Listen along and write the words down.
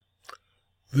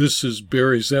This is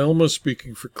Barry Zalma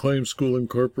speaking for Claim School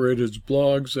Incorporated's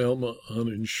blog, Zalma on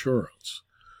Insurance.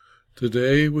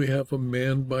 Today we have a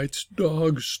man bites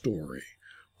dog story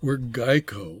where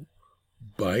GEICO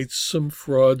bites some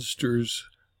fraudsters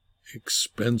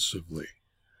expensively,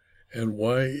 and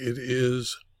why it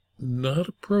is not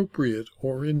appropriate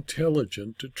or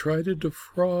intelligent to try to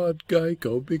defraud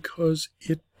GEICO because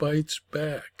it bites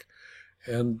back.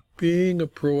 And being a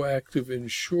proactive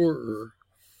insurer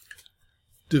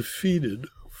defeated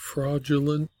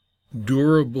fraudulent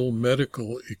durable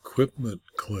medical equipment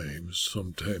claims,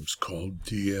 sometimes called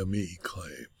DME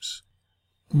claims.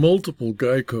 Multiple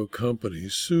GEICO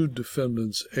companies sued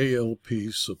defendants ALP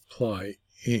Supply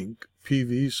Inc.,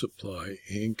 PV Supply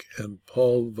Inc., and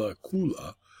Paul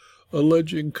Vakula,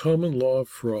 alleging common law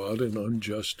fraud and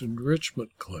unjust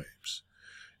enrichment claims.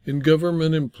 In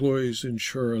Government Employees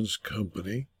Insurance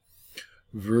Company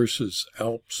versus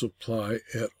ALP Supply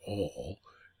et al.,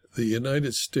 the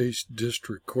United States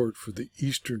District Court for the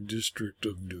Eastern District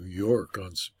of New York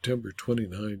on September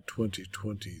 29,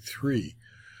 2023,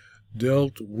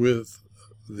 dealt with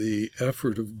the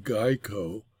effort of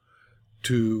GEICO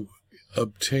to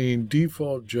obtain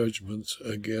default judgments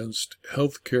against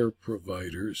healthcare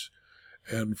providers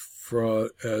and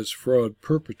fraud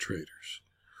perpetrators.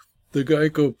 The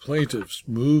GEICO plaintiffs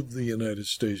moved the United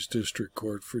States District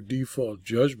Court for default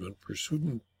judgment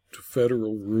pursuant to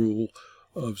Federal Rule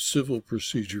of Civil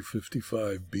Procedure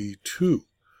 55b-2.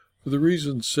 For the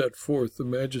reasons set forth, the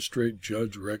magistrate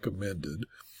judge recommended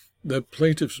that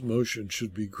plaintiff's motion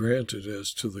should be granted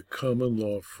as to the common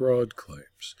law fraud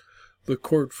claims. The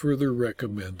court further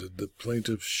recommended that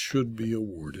plaintiffs should be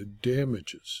awarded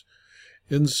damages.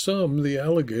 In sum, the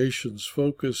allegations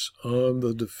focus on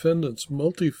the defendant's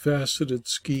multifaceted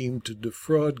scheme to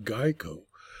defraud GEICO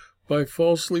by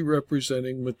falsely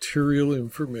representing material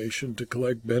information to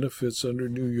collect benefits under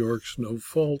New York's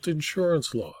no-fault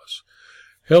insurance laws.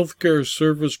 Healthcare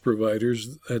service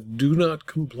providers that do not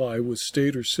comply with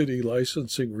state or city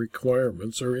licensing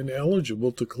requirements are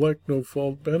ineligible to collect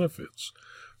no-fault benefits.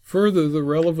 Further, the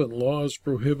relevant laws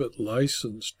prohibit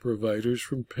licensed providers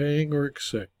from paying or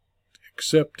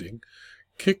accepting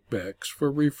kickbacks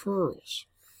for referrals.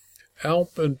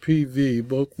 ALP and PV,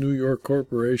 both New York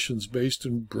corporations based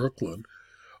in Brooklyn,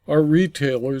 are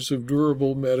retailers of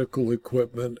durable medical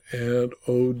equipment and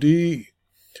OD.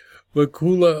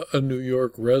 Vakula, a New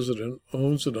York resident,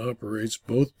 owns and operates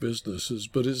both businesses,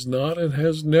 but is not and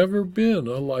has never been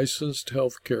a licensed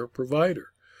healthcare provider.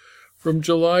 From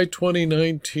July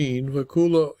 2019,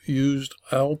 Vakula used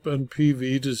ALP and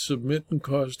PV to submit and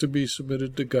cause to be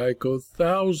submitted to GEICO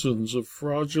thousands of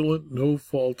fraudulent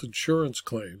no-fault insurance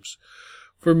claims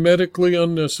for medically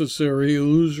unnecessary,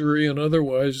 illusory, and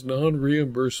otherwise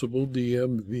non-reimbursable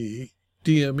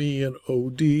DME and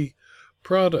OD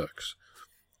products.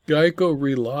 GEICO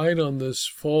relied on this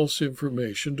false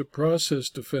information to process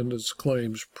defendants'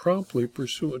 claims promptly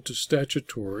pursuant to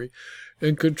statutory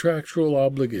and contractual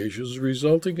obligations,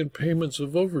 resulting in payments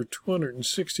of over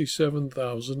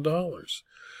 $267,000.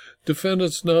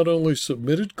 Defendants not only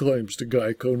submitted claims to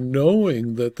GEICO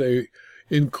knowing that they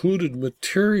included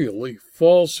materially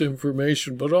false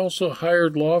information, but also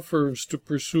hired law firms to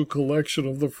pursue collection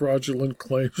of the fraudulent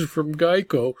claims from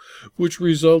GEICO, which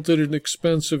resulted in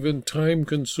expensive and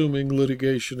time-consuming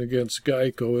litigation against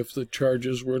GEICO if the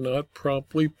charges were not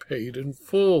promptly paid in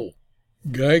full.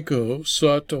 GEICO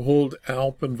sought to hold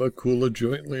ALP and Vakula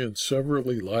jointly and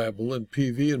severally liable, and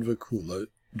PV and Vakula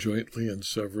jointly and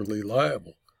severally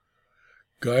liable.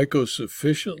 GEICO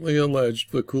sufficiently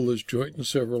alleged Vakula's joint and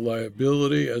several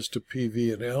liability as to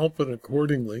PV and ALP, and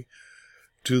accordingly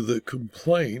to the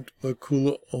complaint,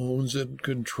 Vakula owns and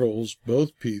controls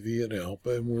both PV and ALP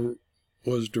and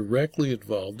was directly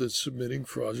involved in submitting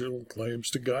fraudulent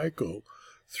claims to GEICO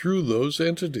through those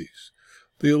entities.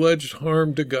 The alleged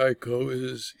harm to GEICO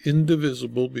is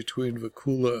indivisible between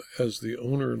Vakula as the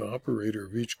owner and operator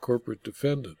of each corporate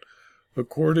defendant.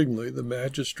 Accordingly, the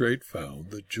magistrate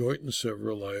found that joint and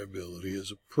several liability is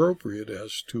appropriate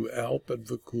as to ALP and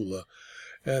Vakula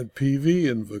and PV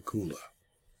and Vakula.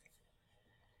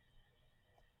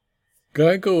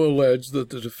 GEICO alleged that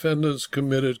the defendants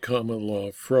committed common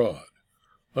law fraud.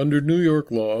 Under New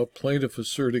York law, a plaintiff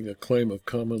asserting a claim of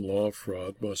common law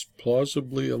fraud must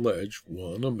plausibly allege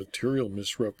 1. A material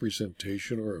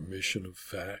misrepresentation or omission of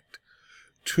fact,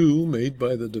 2. Made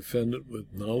by the defendant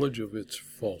with knowledge of its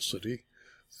falsity,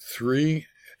 3.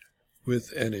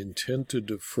 With an intent to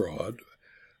defraud,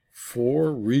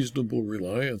 4. Reasonable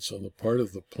reliance on the part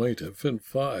of the plaintiff, and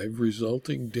 5.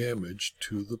 Resulting damage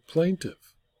to the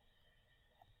plaintiff.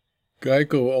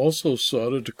 GEICO also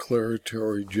sought a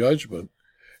declaratory judgment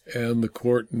and the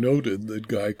court noted that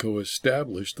GEICO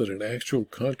established that an actual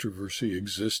controversy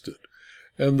existed,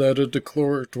 and that a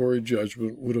declaratory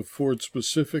judgment would afford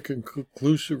specific and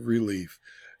conclusive relief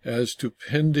as to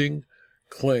pending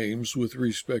claims with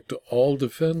respect to all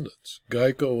defendants.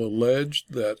 GEICO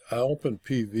alleged that ALP and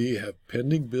PV have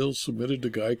pending bills submitted to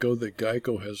GEICO that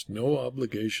GEICO has no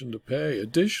obligation to pay.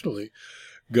 Additionally,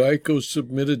 GEICO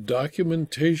submitted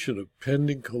documentation of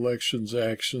pending collections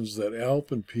actions that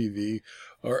ALP and PV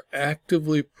are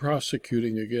actively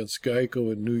prosecuting against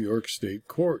GEICO in New York State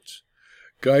courts.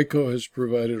 GEICO has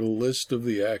provided a list of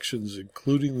the actions,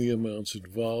 including the amounts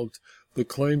involved, the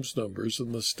claims numbers,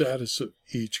 and the status of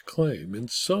each claim. In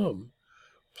sum,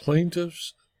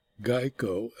 plaintiffs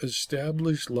GEICO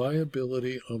established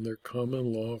liability on their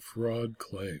common law fraud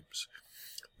claims.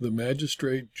 The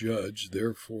magistrate judge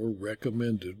therefore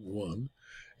recommended 1.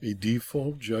 A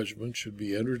default judgment should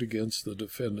be entered against the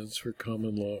defendants for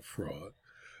common law fraud.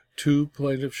 2.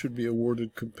 Plaintiffs should be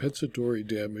awarded compensatory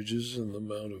damages in the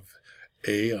amount of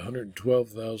A.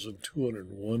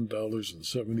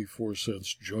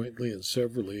 $112,201.74 jointly and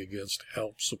severally against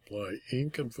ALP Supply,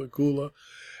 Inc. and Facula,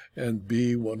 and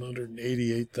B.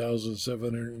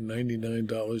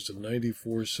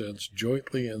 $188,799.94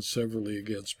 jointly and severally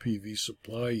against PV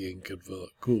Supply, Inc. and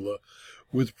Facula,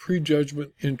 with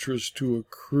prejudgment interest to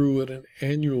accrue at an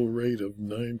annual rate of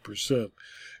 9%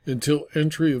 until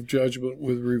entry of judgment,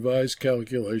 with revised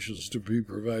calculations to be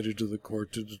provided to the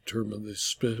court to determine the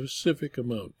specific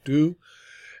amount due.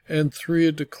 And 3,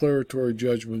 a declaratory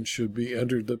judgment should be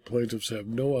entered that plaintiffs have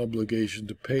no obligation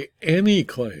to pay any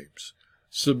claims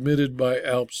submitted by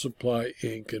ALP Supply,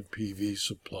 Inc. and PV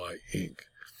Supply, Inc.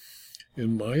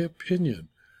 In my opinion,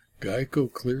 GEICO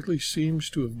clearly seems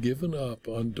to have given up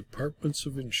on departments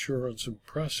of insurance and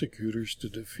prosecutors to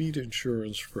defeat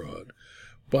insurance fraud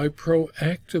by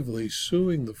proactively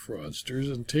suing the fraudsters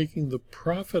and taking the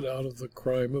profit out of the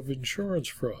crime of insurance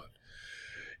fraud.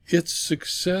 Its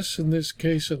success in this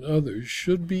case and others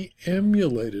should be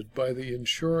emulated by the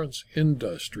insurance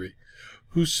industry,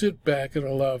 who sit back and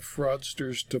allow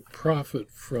fraudsters to profit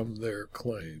from their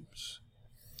claims.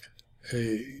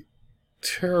 A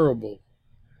terrible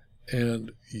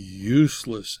and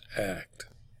useless act.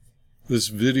 This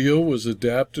video was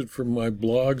adapted from my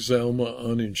blog, Zalma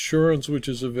on Insurance, which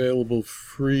is available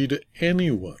free to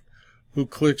anyone who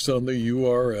clicks on the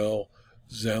URL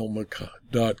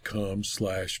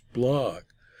zalma.com/blog.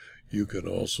 You can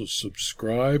also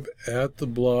subscribe at the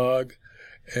blog,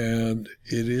 and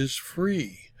it is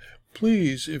free.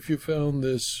 Please, if you found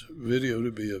this video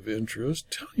to be of interest,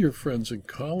 tell your friends and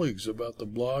colleagues about the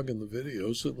blog and the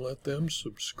videos and let them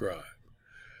subscribe.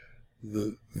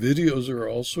 The videos are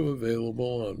also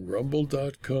available on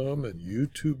rumble.com and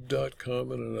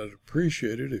youtube.com, and I'd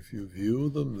appreciate it if you view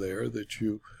them there, that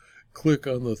you click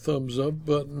on the thumbs up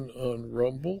button on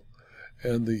Rumble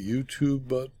and the YouTube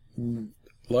button,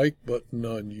 like button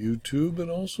on YouTube, and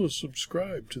also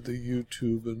subscribe to the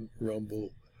YouTube and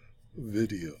Rumble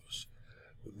videos.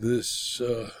 This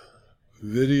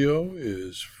video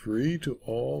is free to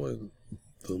all, and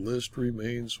the list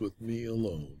remains with me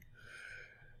alone.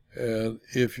 And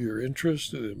if you're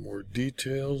interested in more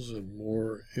details and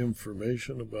more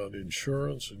information about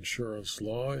insurance, insurance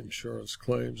law, insurance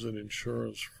claims, and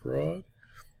insurance fraud,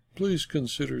 please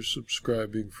consider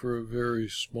subscribing for a very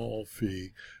small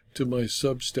fee to my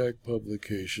Substack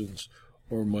publications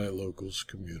or my locals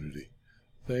community.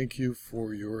 Thank you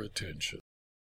for your attention.